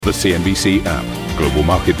The CNBC app. Global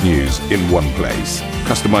market news in one place.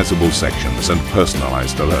 Customizable sections and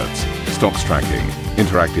personalized alerts. Stocks tracking,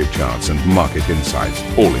 interactive charts and market insights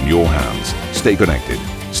all in your hands. Stay connected.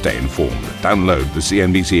 Stay informed. Download the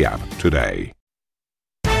CNBC app today.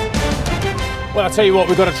 Well, I'll tell you what,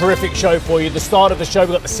 we've got a terrific show for you. The start of the show,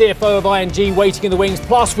 we've got the CFO of ING waiting in the wings.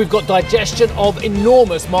 Plus, we've got digestion of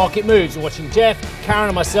enormous market moves. You're watching Jeff, Karen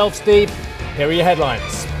and myself, Steve. Here are your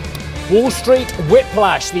headlines. Wall Street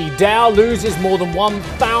whiplash. The Dow loses more than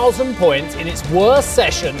 1,000 points in its worst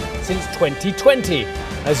session since 2020,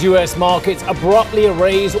 as US markets abruptly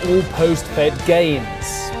erase all post-Fed gains.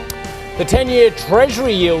 The 10-year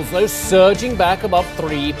Treasury yields, though, surging back above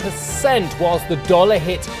 3%, whilst the dollar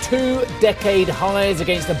hit 2-decade highs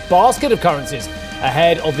against a basket of currencies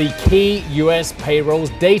ahead of the key US payrolls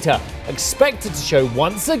data, expected to show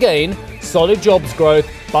once again solid jobs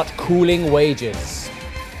growth but cooling wages.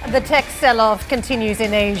 The tech sell-off continues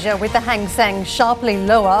in Asia, with the Hang Seng sharply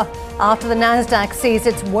lower after the Nasdaq sees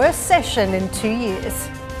its worst session in 2 years.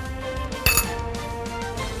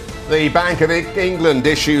 The Bank of England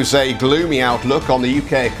issues a gloomy outlook on the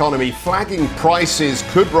UK economy, flagging prices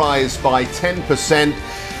could rise by 10%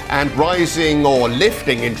 and rising or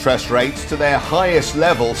lifting interest rates to their highest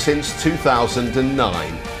level since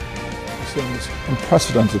 2009. This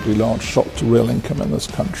unprecedentedly large shock to real income in this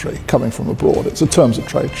country coming from abroad. It's a terms of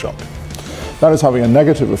trade shock. That is having a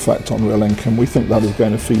negative effect on real income. We think that is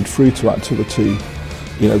going to feed through to activity,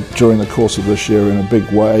 during the course of this year in a big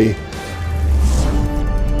way.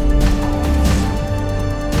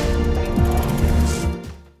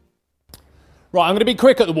 Right, I'm going to be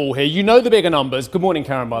quick at the wall here. You know the bigger numbers. Good morning,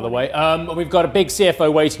 Karen, by the way. We've got a big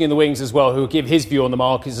CFO waiting in the wings as well, who will give his view on the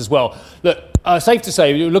markets as well. Look, safe to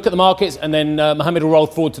say, you look at the markets and then Mohammed will roll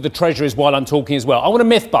forward to the treasuries while I'm talking as well. I want to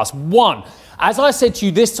myth bust. One, as I said to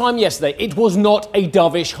you this time yesterday, it was not a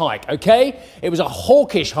dovish hike, okay? It was a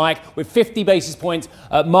hawkish hike with 50 basis points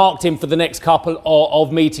marked in for the next couple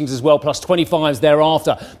of meetings as well, plus 25s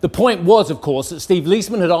thereafter. The point was, of course, that Steve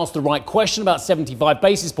Leisman had asked the right question about 75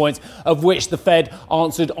 basis points, of which the Fed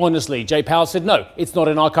answered honestly. Jay Powell said, no, it's not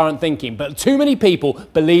in our current thinking. But too many people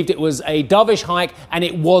believed it was a dovish hike, and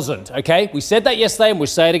it wasn't, okay? We said that yesterday, and we'll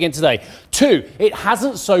say it again today. Two, it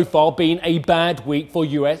hasn't so far been a bad week for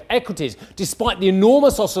US equities. Despite the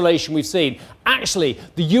enormous oscillation we've seen, actually,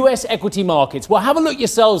 the US equity markets, well, have a look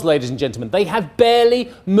yourselves, ladies and gentlemen, they have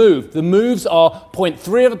barely moved. The moves are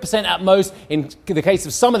 0.3% at most. In the case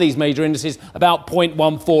of some of these major indices, about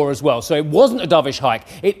 0.14 as well. So it wasn't a dovish hike.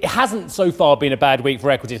 It hasn't so far been a bad week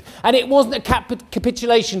for equities. And it wasn't a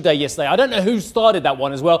capitulation day yesterday. I don't know who started that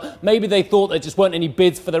one as well. Maybe they thought there just weren't any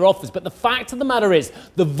bids for their offers. But the fact of the matter is,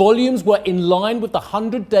 the volumes were in line with the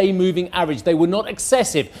 100-day moving average. They were not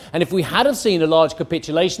excessive. And if we had have seen a large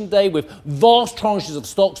capitulation day with vast tranches of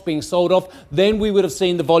stocks being sold off, then we would have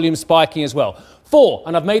seen the volume spiking as well. Four,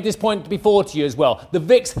 and I've made this point before to you as well, the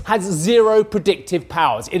VIX has zero predictive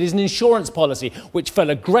powers. It is an insurance policy which fell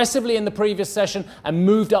aggressively in the previous session and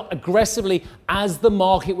moved up aggressively as the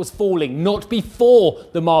market was falling, not before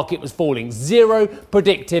the market was falling. Zero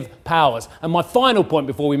predictive powers. And my final point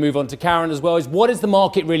before we move on to Karen as well is, what is the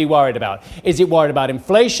market really worried about? Is it worried about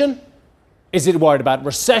inflation? Is it worried about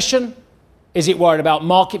recession? Is it worried about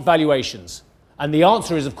market valuations? And the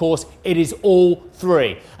answer is, of course, it is all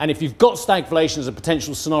three. And if you've got stagflation as a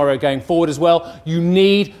potential scenario going forward as well, you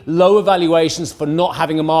need lower valuations for not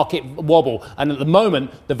having a market wobble. And at the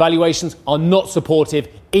moment, the valuations are not supportive,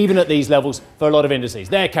 even at these levels, for a lot of indices.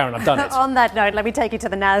 There, Karen, I've done it. On that note, let me take you to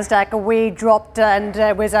the Nasdaq. We dropped, and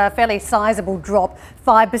it was a fairly sizable drop,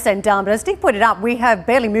 5% down. But as Steve pointed out, we have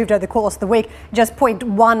barely moved over the course of the week, just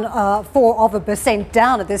 0.14%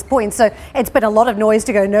 down at this point. So it's been a lot of noise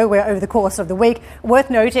to go nowhere over the course of the week. Worth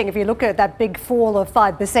noting, if you look at that big fall of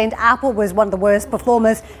 5%, Apple was one of the worst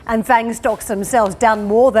performers, and FANG stocks themselves down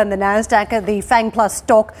more than the Nasdaq. The FANG Plus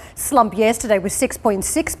stock slump yesterday was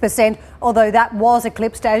 6.6%, although that was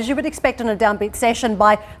eclipsed, as you would expect on a downbeat session,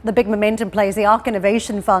 by the big momentum plays, the ARK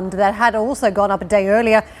Innovation Fund that had also gone up a day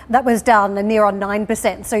earlier. That was down near on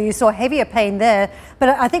 9%. So you saw heavier pain there. But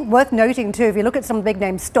I think worth noting too, if you look at some big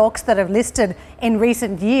name stocks that have listed in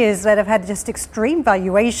recent years that have had just extreme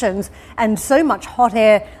valuations and so much hot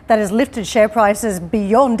air that has lifted share prices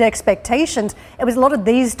beyond expectations, it was a lot of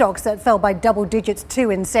these stocks that fell by double digits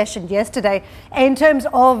too in session yesterday. In terms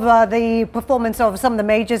of the performance of some of the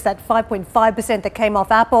majors, that 5.5% that came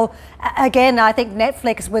off Apple, again, I think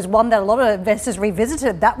Netflix was one that a lot of investors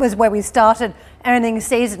revisited. That was where we started earnings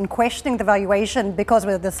season, questioning the valuation because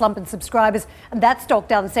of the slump in subscribers. And that stock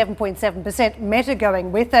down 7.7%, Meta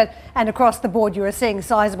going with it. And across the board, you are seeing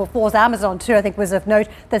sizable falls. Amazon, too, I think was of note,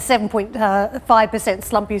 the 7.5%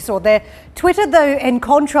 slump you saw there. Twitter, though, in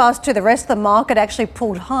contrast to the rest of the market, actually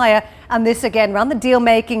pulled higher. And this, again, around the deal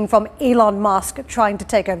making from Elon Musk trying to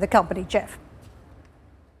take over the company. Jeff.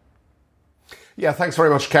 Yeah, thanks very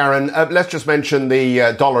much, Karen. Let's just mention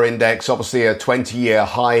the dollar index, obviously a 20-year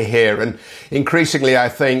high here. And increasingly, I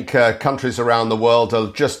think countries around the world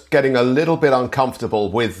are just getting a little bit uncomfortable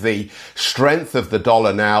with the strength of the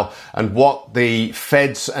dollar now and what the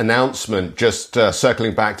Fed's announcement, just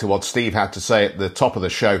circling back to what Steve had to say at the top of the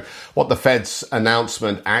show, what the Fed's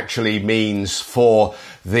announcement actually means for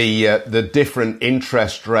the different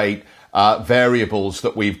interest rate variables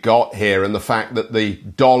that we've got here, and the fact that the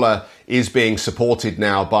dollar is being supported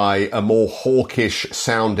now by a more hawkish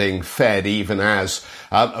sounding Fed, even as,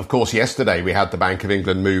 of course, yesterday we had the Bank of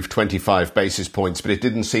England move 25 basis points, but it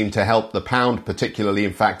didn't seem to help the pound particularly.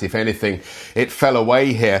 In fact, if anything, it fell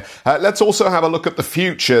away here. Let's also have a look at the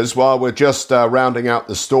futures while we're just rounding out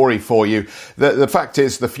the story for you. The fact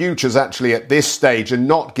is the futures actually at this stage are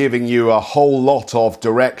not giving you a whole lot of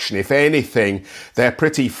direction. If anything, they're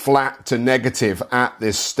pretty flat to negative at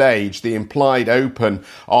this stage. The implied open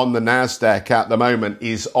on the Nasdaq at the moment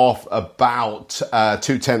is off about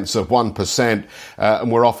 0.2%,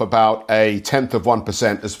 and we're off about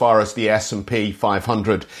 0.1% as far as the S&P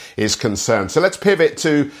 500 is concerned. So let's pivot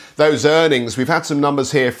to those earnings. We've had some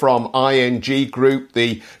numbers here from ING Group,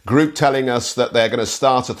 the group telling us that they're going to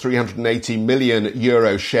start a 380 million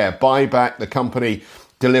euro share buyback. The company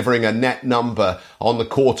delivering a net number on the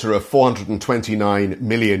quarter of 429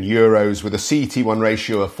 million euros with a CET1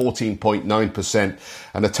 ratio of 14.9%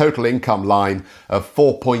 and a total income line of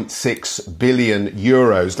 4.6 billion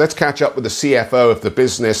euros. Let's catch up with the CFO of the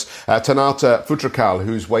business, Tanate Phutrakul,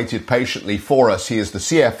 who's waited patiently for us. He is the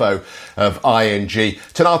CFO of ING.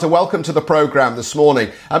 Tanate, welcome to the program this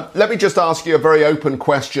morning. Let me just ask you a very open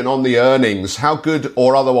question on the earnings. How good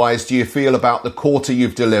or otherwise do you feel about the quarter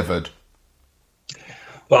you've delivered?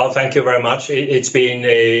 Well, thank you very much. It's been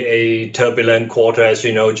a turbulent quarter, as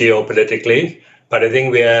you know, geopolitically, but I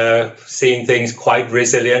think we are seeing things quite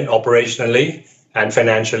resilient operationally and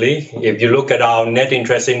financially. If you look at our net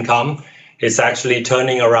interest income, it's actually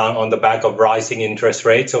turning around on the back of rising interest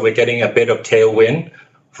rates. So we're getting a bit of tailwind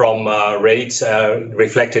from rates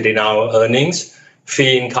reflected in our earnings.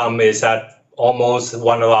 Fee income is at almost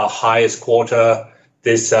one of our highest quarter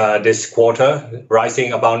this quarter,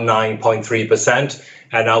 rising about 9.3%.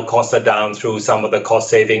 And our costs are down through some of the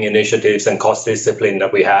cost-saving initiatives and cost discipline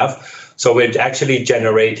that we have. So we're actually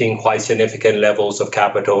generating quite significant levels of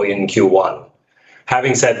capital in Q1.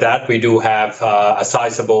 Having said that, we do have a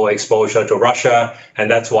sizable exposure to Russia,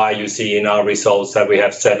 and that's why you see in our results that we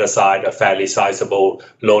have set aside a fairly sizable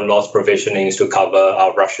loan loss provisionings to cover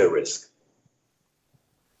our Russia risk.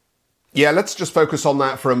 Yeah, let's just focus on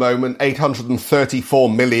that for a moment. 834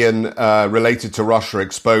 million related to Russia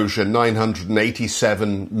exposure,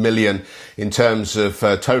 987 million in terms of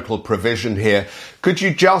total provision here. Could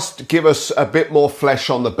you just give us a bit more flesh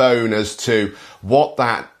on the bone as to what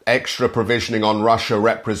that extra provisioning on Russia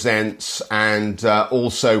represents, and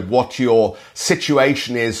also what your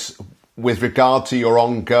situation is with regard to your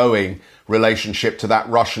ongoing relationship to that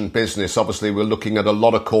Russian business? Obviously, we're looking at a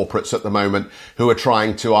lot of corporates at the moment who are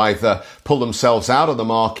trying to either pull themselves out of the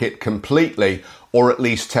market completely or at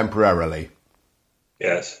least temporarily.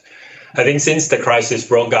 Yes. I think since the crisis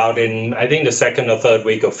broke out in, I think, the second or third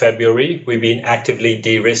week of February, we've been actively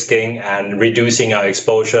de-risking and reducing our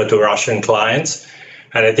exposure to Russian clients.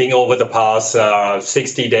 And I think over the past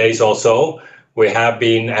 60 days or so, we have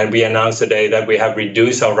been, and we announced today that we have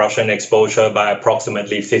reduced our Russian exposure by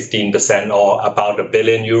approximately 15% or about 1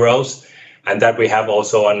 billion euros. And that we have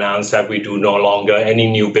also announced that we do no longer any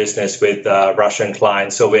new business with Russian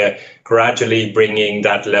clients. So we're gradually bringing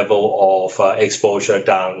that level of exposure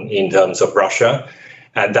down in terms of Russia.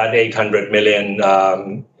 And that 800 million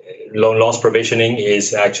loan loss provisioning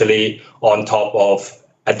is actually on top of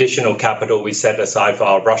additional capital we set aside for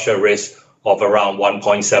our Russia risk of around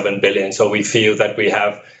 1.7 billion. So we feel that we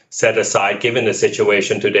have set aside, given the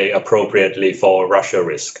situation today, appropriately for Russia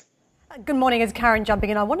risk. Good morning, it's Karen jumping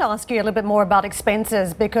in. I want to ask you a little bit more about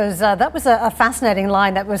expenses, because that was a fascinating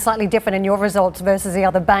line that was slightly different in your results versus the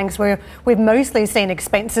other banks, where we've mostly seen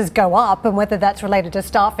expenses go up, and whether that's related to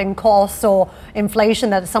staffing costs or inflation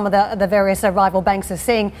that some of the various rival banks are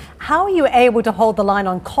seeing. How are you able to hold the line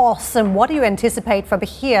on costs, and what do you anticipate from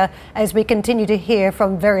here as we continue to hear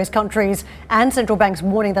from various countries and central banks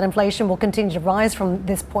warning that inflation will continue to rise from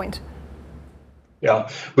this point? Yeah,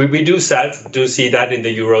 we do see that in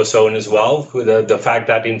the Eurozone as well. The fact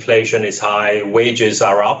that inflation is high, wages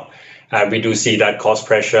are up, and we do see that cost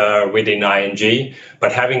pressure within ING.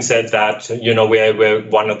 But having said that, we're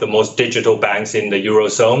one of the most digital banks in the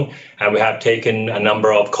Eurozone, and we have taken a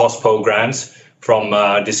number of cost programs from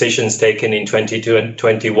decisions taken in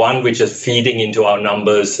 2021, which is feeding into our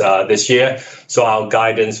numbers this year. So our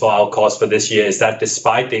guidance for our costs for this year is that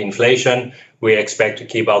despite the inflation, we expect to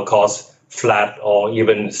keep our costs flat or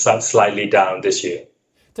even slightly down this year.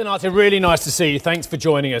 Tanate, really nice to see you. Thanks for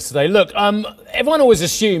joining us today. Look, everyone always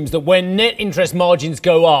assumes that when net interest margins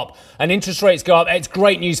go up and interest rates go up, it's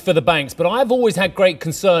great news for the banks. But I've always had great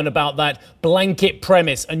concern about that blanket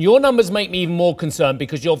premise. And your numbers make me even more concerned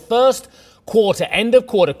because your first quarter, end of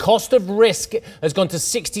quarter, cost of risk has gone to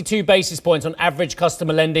 62 basis points on average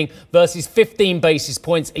customer lending versus 15 basis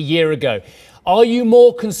points a year ago. Are you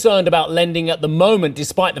more concerned about lending at the moment,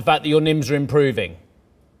 despite the fact that your NIMs are improving?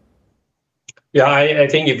 Yeah, I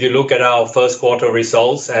think if you look at our first quarter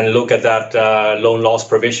results and look at that loan loss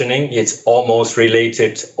provisioning, it's almost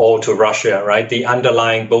related all to Russia, right? The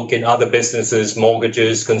underlying book in other businesses,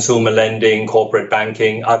 mortgages, consumer lending, corporate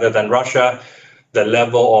banking, other than Russia, the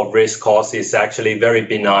level of risk cost is actually very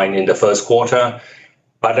benign in the first quarter.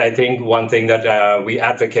 But I think one thing that we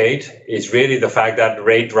advocate is really the fact that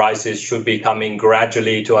rate rises should be coming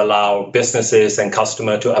gradually to allow businesses and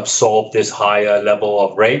customers to absorb this higher level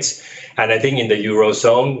of rates. And I think in the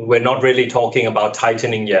Eurozone, we're not really talking about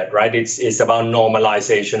tightening yet, right? It's about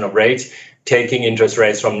normalization of rates, taking interest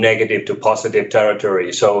rates from negative to positive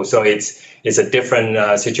territory. So it's a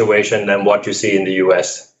different situation than what you see in the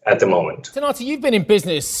US at the moment. Tanate, you've been in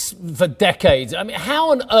business for decades. I mean, how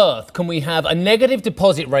on earth can we have a negative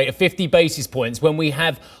deposit rate of 50 basis points when we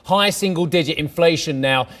have high single-digit inflation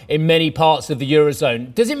now in many parts of the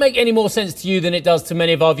Eurozone? Does it make any more sense to you than it does to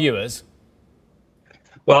many of our viewers?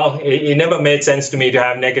 Well, it never made sense to me to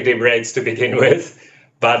have negative rates to begin with.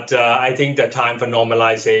 But I think the time for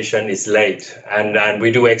normalization is late. And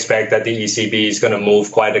we do expect that the ECB is going to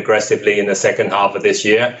move quite aggressively in the second half of this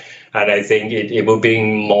year. And I think it will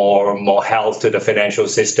bring more health to the financial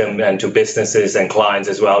system and to businesses and clients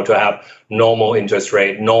as well to have normal interest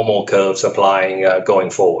rate, normal curves applying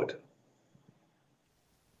going forward.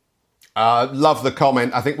 Love the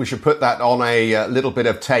comment. I think we should put that on a little bit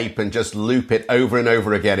of tape and just loop it over and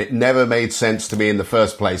over again. It never made sense to me in the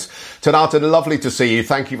first place. Tanate, lovely to see you.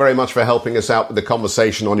 Thank you very much for helping us out with the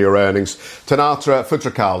conversation on your earnings. Tanate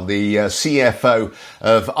Phutrakul, the CFO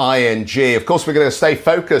of ING. Of course, we're going to stay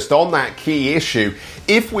focused on that key issue.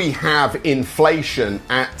 If we have inflation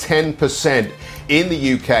at 10% in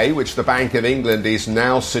the UK, which the Bank of England is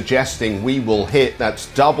now suggesting we will hit, that's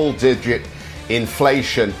double-digit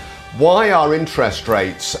inflation. Why are interest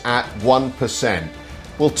rates at 1%?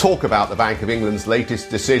 We'll talk about the Bank of England's latest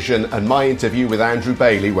decision and my interview with Andrew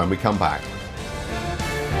Bailey when we come back.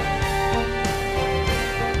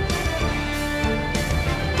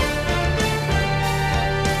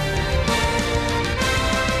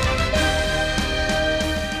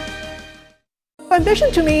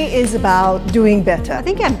 Ambition to me is about doing better. I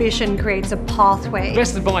think ambition creates a pathway. The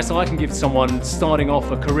best advice I can give to someone starting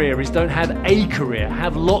off a career is don't have a career,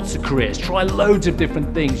 have lots of careers, try loads of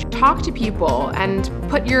different things. Talk to people and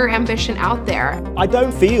put your ambition out there. I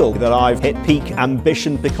don't feel that I've hit peak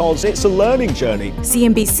ambition because it's a learning journey.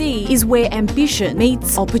 CNBC is where ambition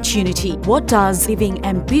meets opportunity. What does living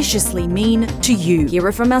ambitiously mean to you? Hear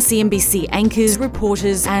it from our CNBC anchors,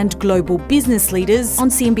 reporters and global business leaders on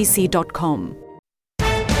CNBC.com.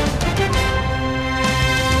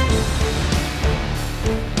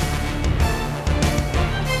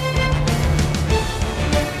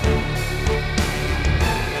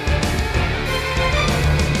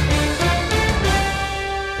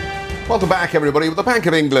 Welcome back, everybody. Well, the Bank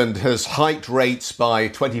of England has hiked rates by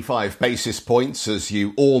 25 basis points. As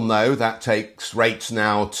you all know, that takes rates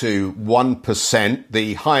now to 1%,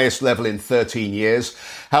 the highest level in 13 years.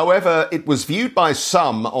 However, it was viewed by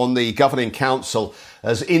some on the Governing Council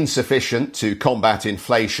as insufficient to combat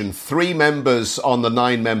inflation. 3 members on the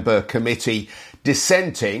 9-member committee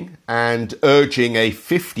dissenting and urging a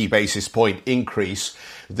 50 basis point increase.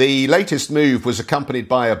 The latest move was accompanied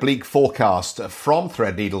by a bleak forecast from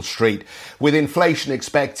Threadneedle Street, with inflation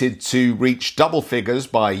expected to reach double figures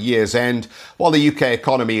by year's end, while the UK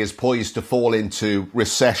economy is poised to fall into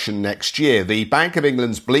recession next year. The Bank of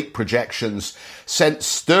England's bleak projections sent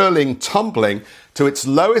sterling tumbling to its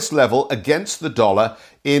lowest level against the dollar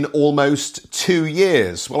in almost 2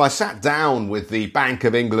 years. Well, I sat down with the Bank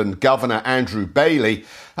of England Governor Andrew Bailey,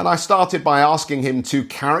 and I started by asking him to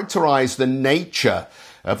characterise the nature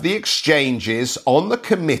of the exchanges on the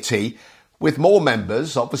committee with more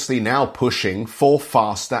members obviously now pushing for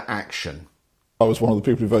faster action. I was one of the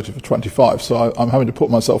people who voted for 25, so I'm having to put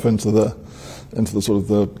myself into the sort of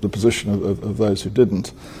the position of those who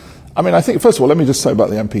didn't. I mean, I think, first of all, let me just say about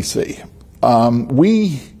the MPC.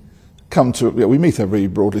 We meet every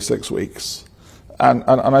broadly 6 weeks. And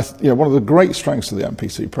one of the great strengths of the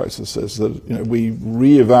MPC process is that we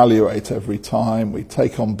reevaluate every time, we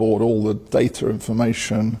take on board all the data,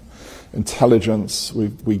 information, intelligence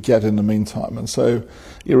we get in the meantime. And so,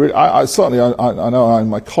 I know and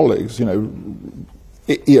my colleagues,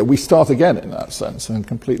 we start again in that sense and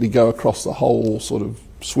completely go across the whole sort of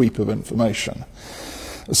sweep of information.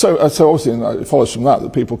 So obviously it follows from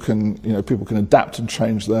that people can adapt and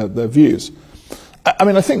change their views. I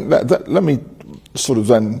mean, I think that let me sort of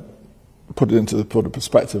then put it into the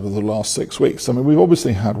perspective of the last 6 weeks. I mean, we've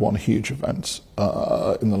obviously had one huge event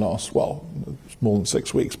in the last, more than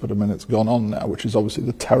 6 weeks, but it's gone on now, which is obviously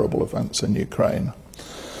the terrible events in Ukraine.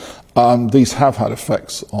 These have had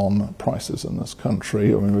effects on prices in this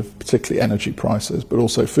country, particularly energy prices, but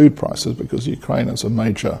also food prices, because Ukraine is a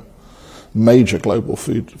major global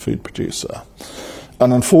food producer.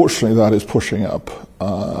 And unfortunately, that is pushing up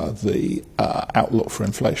the outlook for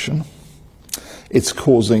inflation. It's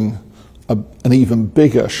causing an even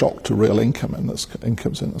bigger shock to real incomes in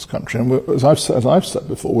this country. And as I've said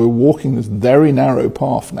before, we're walking this very narrow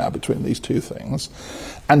path now between these two things.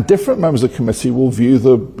 And different members of the committee will view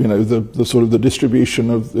the sort of the distribution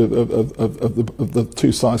of the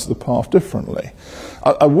two sides of the path differently.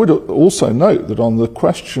 I would also note that on the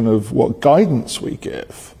question of what guidance we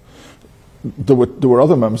give, there were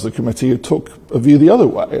other members of the committee who took a view the other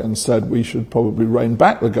way and said we should probably rein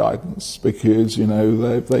back the guidance because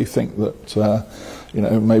they think that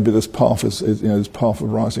maybe this path this path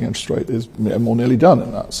of rising interest rate is more nearly done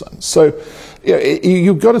in that sense. So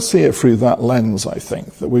you've got to see it through that lens. I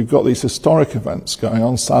think that we've got these historic events going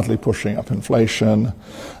on, sadly pushing up inflation.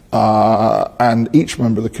 And each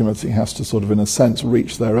member of the committee has to sort of, in a sense,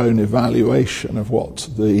 reach their own evaluation of what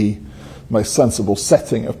the most sensible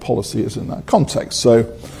setting of policy is in that context. So,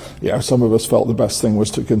 some of us felt the best thing was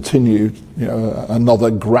to continue, another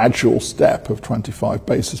gradual step of 25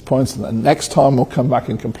 basis points, and then next time we'll come back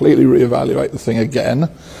and completely reevaluate the thing again.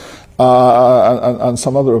 And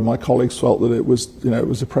some other of my colleagues felt that it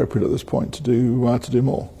was appropriate at this point to do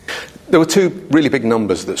more. There were two really big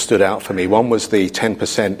numbers that stood out for me. One was the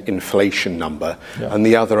 10% inflation number, and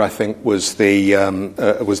the other, I think, was the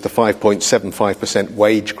 5.75%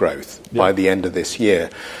 wage growth by the end of this year.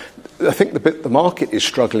 I think the bit the market is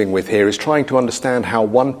struggling with here is trying to understand how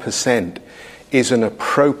 1% is an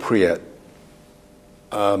appropriate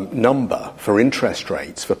number for interest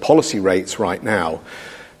rates, for policy rates right now,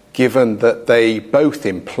 given that they both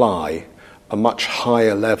imply a much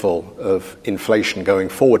higher level of inflation going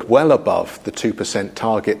forward, well above the 2%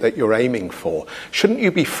 target that you're aiming for. Shouldn't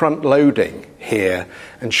you be front-loading here,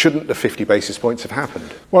 and shouldn't the 50 basis points have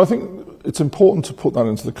happened? Well, I think it's important to put that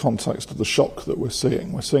into the context of the shock that we're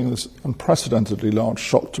seeing. We're seeing this unprecedentedly large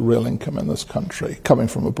shock to real income in this country coming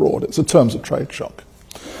from abroad. It's a terms of trade shock.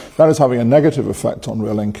 That is having a negative effect on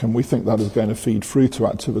real income. We think that is going to feed through to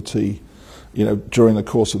activity, during the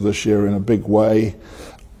course of this year in a big way.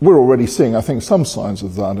 We're already seeing, I think, some signs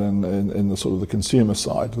of that in the sort of the consumer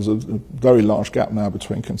side. There's a very large gap now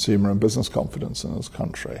between consumer and business confidence in this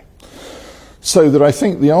country. So that I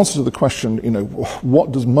think the answer to the question,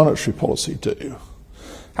 what does monetary policy do,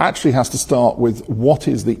 actually has to start with what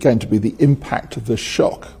is going to be the impact of this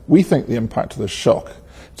shock. We think the impact of this shock,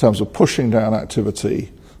 in terms of pushing down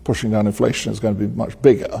activity, pushing down inflation, is going to be much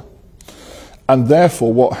bigger. And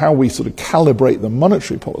therefore, how we sort of calibrate the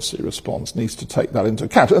monetary policy response needs to take that into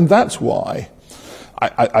account. And that's why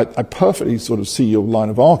I perfectly sort of see your line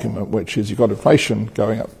of argument, which is you've got inflation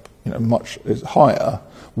going up, much higher.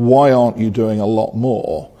 Why aren't you doing a lot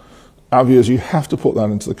more? Our view is you have to put that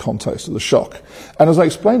into the context of the shock. And as I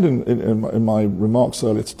explained in my remarks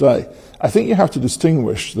earlier today, I think you have to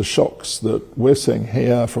distinguish the shocks that we're seeing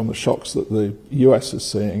here from the shocks that the US is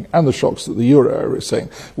seeing and the shocks that the euro area is seeing.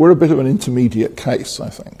 We're a bit of an intermediate case, I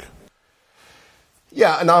think.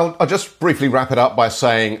 Yeah, and I'll just briefly wrap it up by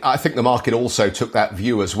saying I think the market also took that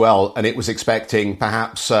view as well, and it was expecting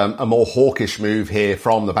perhaps a more hawkish move here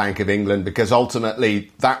from the Bank of England, because ultimately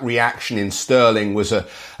that reaction in sterling was a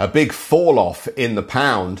big fall off in the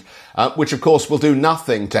pound, which of course will do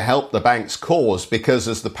nothing to help the bank's cause, because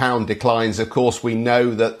as the pound declines, of course, we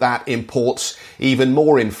know that imports even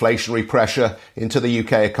more inflationary pressure into the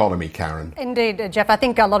UK economy, Karen. Indeed, Jeff. I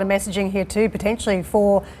think a lot of messaging here too, potentially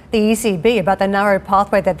for the ECB about the narrow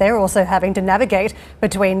pathway that they're also having to navigate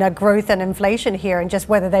between growth and inflation here, and just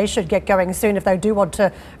whether they should get going soon if they do want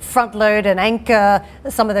to front load and anchor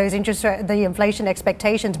some of those the inflation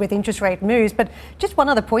expectations with interest rate moves. But just one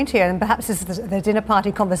other point here, and perhaps this is the dinner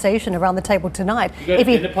party conversation around the table tonight. If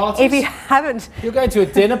you haven't, you're going to a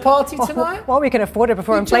dinner party tonight? Well, we can afford it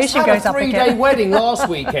before inflation goes up again. You just had a 3-day wedding last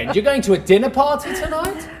weekend. You're going to a dinner party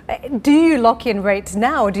tonight? Do you lock in rates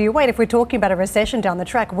now, or do you wait? If we're talking about a recession down the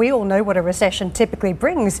track, we all know what a recession typically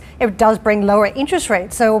brings. It does bring lower interest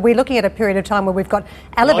rates. So we're looking at a period of time where we've got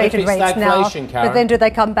elevated rates now, Karen. but then do they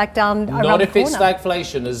come back down around the corner? Not if it's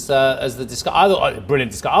stagflation, as the discussion.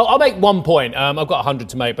 Brilliant discussion. I'll make one point. I've got 100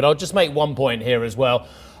 to make, but I'll just make one point here as well.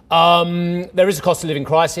 There is a cost of living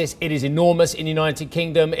crisis. It is enormous in the United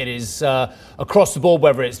Kingdom. It is across the board,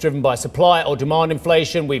 whether it's driven by supply or demand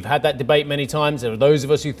inflation. We've had that debate many times. There are those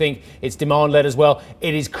of us who think it's demand-led as well.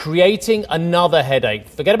 It is creating another headache.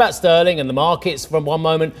 Forget about sterling and the markets from one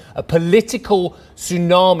moment. A political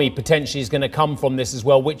tsunami potentially is going to come from this as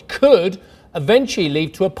well, which could eventually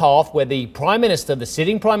lead to a path where the Prime Minister, the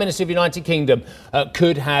sitting Prime Minister of the United Kingdom,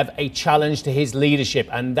 could have a challenge to his leadership.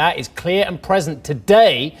 And that is clear and present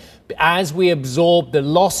today as we absorb the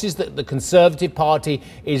losses that the Conservative Party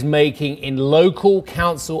is making in local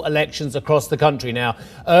council elections across the country. Now,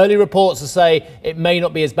 early reports are saying it may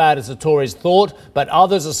not be as bad as the Tories thought, but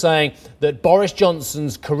others are saying that Boris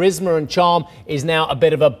Johnson's charisma and charm is now a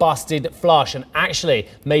bit of a busted flush. And actually,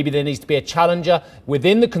 maybe there needs to be a challenger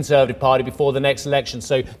within the Conservative Party before the next election.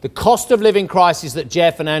 So the cost of living crisis that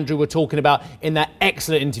Jeff and Andrew were talking about in that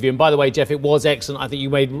excellent interview, and by the way, Jeff, it was excellent. I think you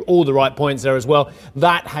made all the right points there as well.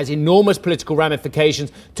 That has enormous political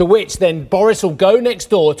ramifications, to which then Boris will go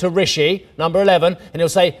next door to Rishi, number 11, and he'll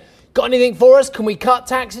say, got anything for us? Can we cut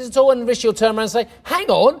taxes at all? And Rishi will turn around and say, hang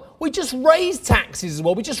on, we just raised taxes as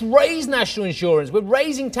well. We just raised national insurance. We're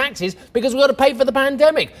raising taxes because we've got to pay for the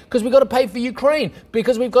pandemic, because we've got to pay for Ukraine,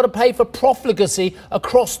 because we've got to pay for profligacy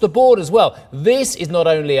across the board as well. This is not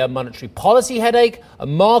only a monetary policy headache, a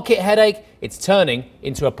market headache, it's turning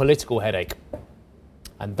into a political headache.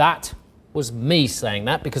 And that was me saying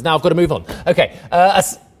that, because now I've got to move on. Okay,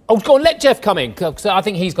 go on, let Jeff come in, because I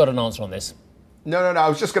think he's got an answer on this. No. I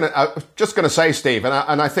was just going to say, Steve,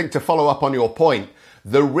 and I think to follow up on your point,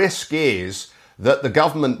 the risk is that the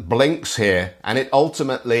government blinks here, and it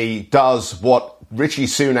ultimately does what Rishi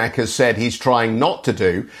Sunak has said he's trying not to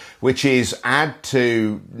do, which is add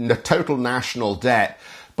to the total national debt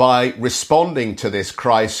by responding to this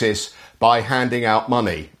crisis by handing out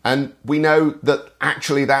money. And we know that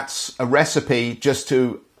actually that's a recipe just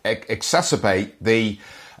to exacerbate the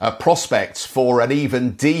prospects for an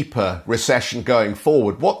even deeper recession going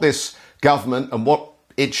forward. What this government and what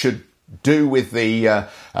it should do with the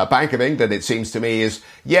Bank of England, it seems to me, is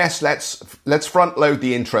yes, let's front load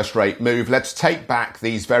the interest rate move. Let's take back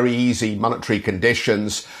these very easy monetary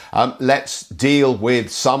conditions. Let's deal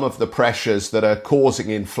with some of the pressures that are causing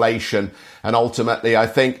inflation. And ultimately, I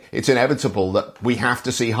think it's inevitable that we have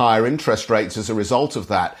to see higher interest rates as a result of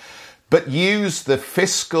that. But use the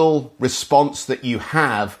fiscal response that you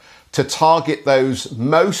have to target those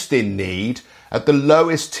most in need at the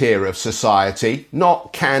lowest tier of society,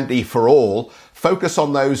 not candy for all. Focus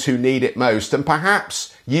on those who need it most, and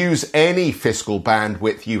perhaps use any fiscal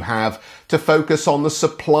bandwidth you have to focus on the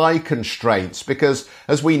supply constraints, because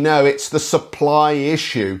as we know, it's the supply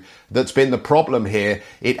issue that's been the problem here.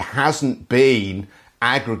 It hasn't been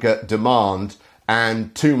aggregate demand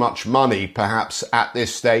and too much money, perhaps at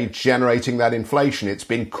this stage, generating that inflation. It's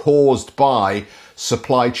been caused by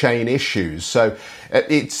supply chain issues. So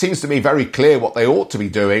it seems to me very clear what they ought to be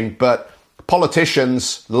doing, but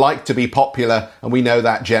politicians like to be popular, and we know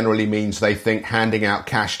that generally means they think handing out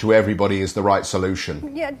cash to everybody is the right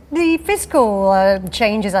solution. Yeah, the fiscal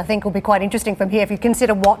changes, I think, will be quite interesting from here. If you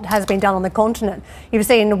consider what has been done on the continent, you've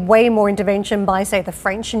seen way more intervention by, say, the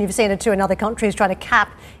French, and you've seen it too in other countries trying to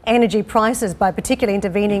cap energy prices by particularly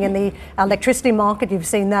intervening in the electricity market. You've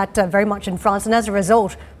seen that very much in France, and as a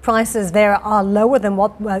result, prices there are lower than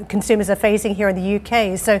what consumers are facing here in the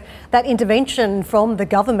UK. So that intervention from the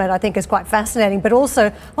government, I think, is quite fascinating. But also,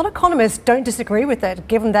 a lot of economists don't disagree with it,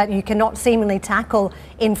 given that you cannot seemingly tackle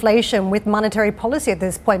inflation with monetary policy at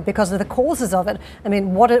this point because of the causes of it. I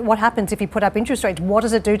mean, what happens if you put up interest rates? What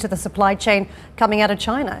does it do to the supply chain coming out of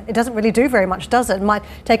China? It doesn't really do very much, does it? It might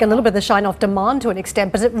take a little bit of the shine off demand to an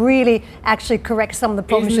extent, but it really actually corrects some of the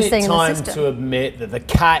problems you're seeing in the system. Isn't it time to admit that the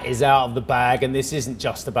cat is out of the bag, and this isn't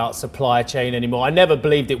just about supply chain anymore? I never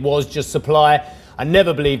believed it was just supply. I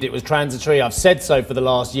never believed it was transitory. I've said so for the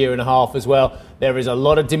last year and a half as well. There is a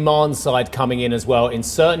lot of demand side coming in as well in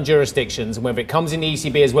certain jurisdictions, and whether it comes in the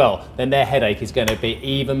ECB as well, then their headache is going to be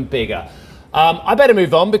even bigger. I better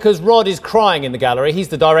move on because Rod is crying in the gallery. He's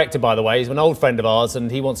the director, by the way. He's an old friend of ours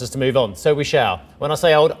and he wants us to move on. So we shall. When I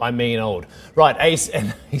say old, I mean old. Right,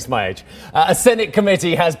 he's my age. A Senate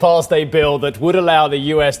committee has passed a bill that would allow the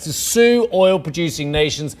US to sue oil-producing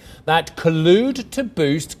nations that collude to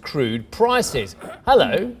boost crude prices.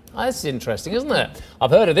 Hello. That's interesting, isn't it?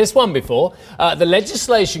 I've heard of this one before. The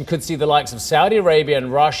legislation could see the likes of Saudi Arabia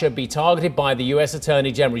and Russia be targeted by the US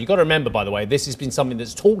Attorney General. You've got to remember, by the way, this has been something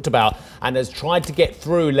that's talked about and has tried to get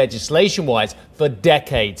through legislation-wise for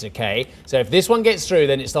decades, OK? So if this one gets through,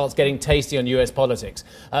 then it starts getting tasty on US politics.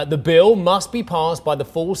 The bill must be passed by the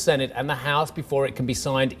full Senate and the House before it can be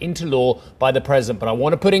signed into law by the President. But I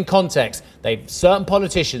want to put in context, certain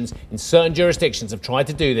politicians in certain jurisdictions have tried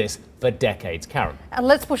to do this for decades. Karen. And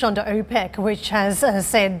let's push on to OPEC, which has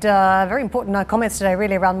said very important comments today,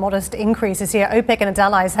 really, around modest increases here. OPEC and its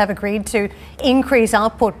allies have agreed to increase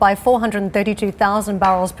output by 432,000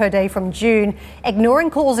 barrels per day from June, ignoring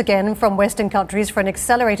calls again from Western countries for an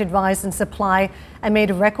accelerated rise in supply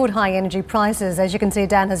amid record high energy prices. As you can see,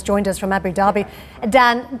 Dan has joined us from Abu Dhabi.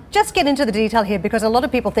 Dan, just get into the detail here, because a lot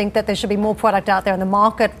of people think that there should be more product out there in the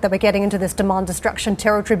market, that we're getting into this demand destruction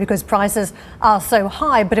territory because prices are so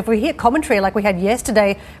high. But if we hear commentary like we had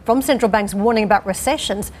yesterday from central banks warning about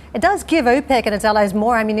recessions, it does give OPEC and its allies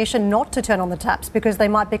more ammunition not to turn on the taps, because they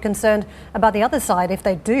might be concerned about the other side if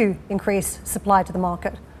they do increase supply to the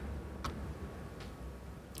market.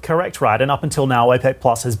 Correct, right. And up until now, OPEC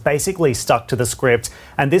Plus has basically stuck to the script.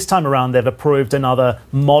 And this time around, they've approved another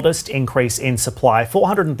modest increase in supply,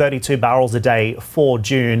 432 barrels a day for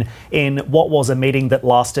June, in what was a meeting that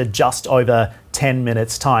lasted just over 10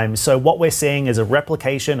 minutes time. So what we're seeing is a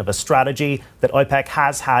replication of a strategy that OPEC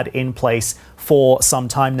has had in place for some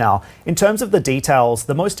time now. In terms of the details,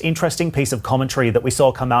 the most interesting piece of commentary that we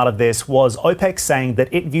saw come out of this was OPEC saying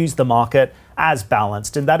that it views the market as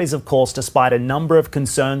balanced. And that is, of course, despite a number of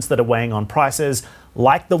concerns that are weighing on prices,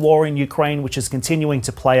 like the war in Ukraine, which is continuing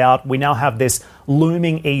to play out. We now have this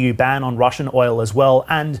looming EU ban on Russian oil as well,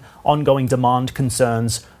 and ongoing demand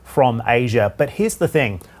concerns from Asia. But here's the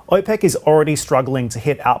thing. OPEC is already struggling to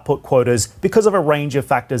hit output quotas because of a range of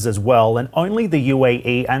factors as well, and only the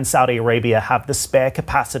UAE and Saudi Arabia have the spare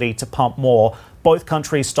capacity to pump more, both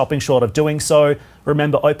countries stopping short of doing so.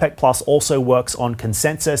 Remember, OPEC Plus also works on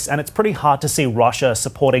consensus, and it's pretty hard to see Russia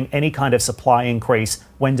supporting any kind of supply increase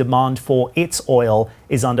when demand for its oil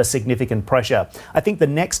is under significant pressure. I think the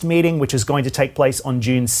next meeting, which is going to take place on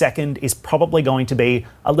June 2nd, is probably going to be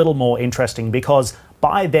a little more interesting, because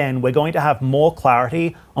by then we're going to have more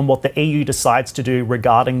clarity on what the EU decides to do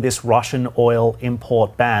regarding this Russian oil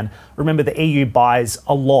import ban. Remember, the EU buys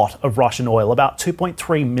a lot of Russian oil, about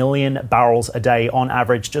 2.3 million barrels a day on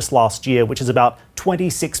average just last year, which is about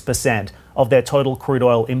 26% of their total crude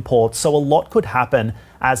oil imports. So a lot could happen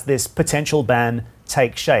as this potential ban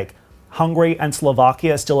takes shape. Hungary and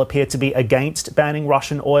Slovakia still appear to be against banning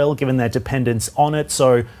Russian oil, given their dependence on it.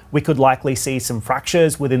 So we could likely see some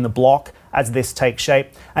fractures within the bloc as this takes shape.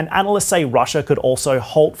 And analysts say Russia could also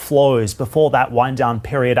halt flows before that wind down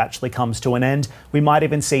period actually comes to an end. We might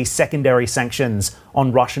even see secondary sanctions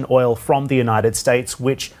on Russian oil from the United States,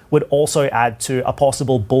 which would also add to a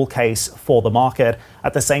possible bull case for the market.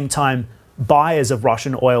 At the same time, buyers of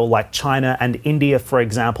Russian oil like China and India, for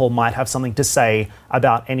example, might have something to say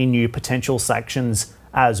about any new potential sanctions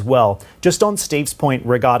as well. Just on Steve's point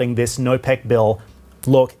regarding this NOPEC bill,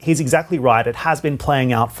 look, he's exactly right. It has been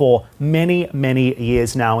playing out for many, many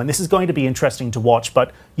years now, and this is going to be interesting to watch.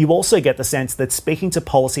 But you also get the sense that speaking to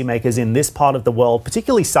policymakers in this part of the world,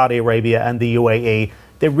 particularly Saudi Arabia and the UAE,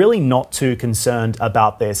 they're really not too concerned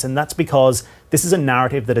about this. And that's because this is a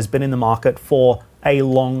narrative that has been in the market for a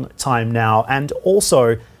long time now. And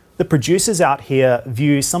also, the producers out here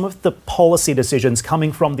view some of the policy decisions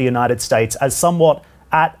coming from the United States as somewhat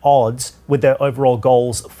at odds with their overall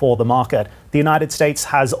goals for the market. The United States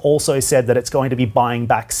has also said that it's going to be buying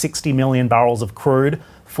back 60 million barrels of crude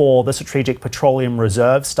for the Strategic Petroleum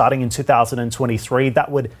Reserve starting in 2023.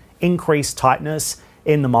 That would increase tightness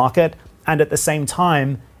in the market. And at the same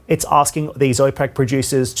time, it's asking these OPEC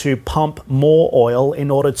producers to pump more oil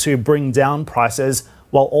in order to bring down prices,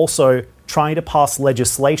 while also trying to pass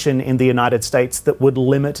legislation in the United States that would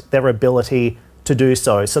limit their ability to do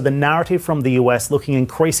so. So the narrative from the US looking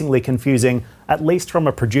increasingly confusing, at least from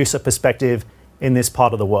a producer perspective in this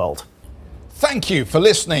part of the world. Thank you for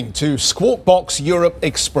listening to Squawk Box Europe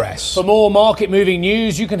Express. For more market-moving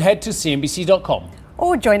news, you can head to cnbc.com.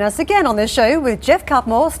 Or join us again on this show with Jeff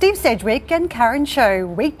Cutmore, Steve Sedgwick and Karen Cho,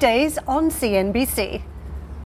 weekdays on CNBC.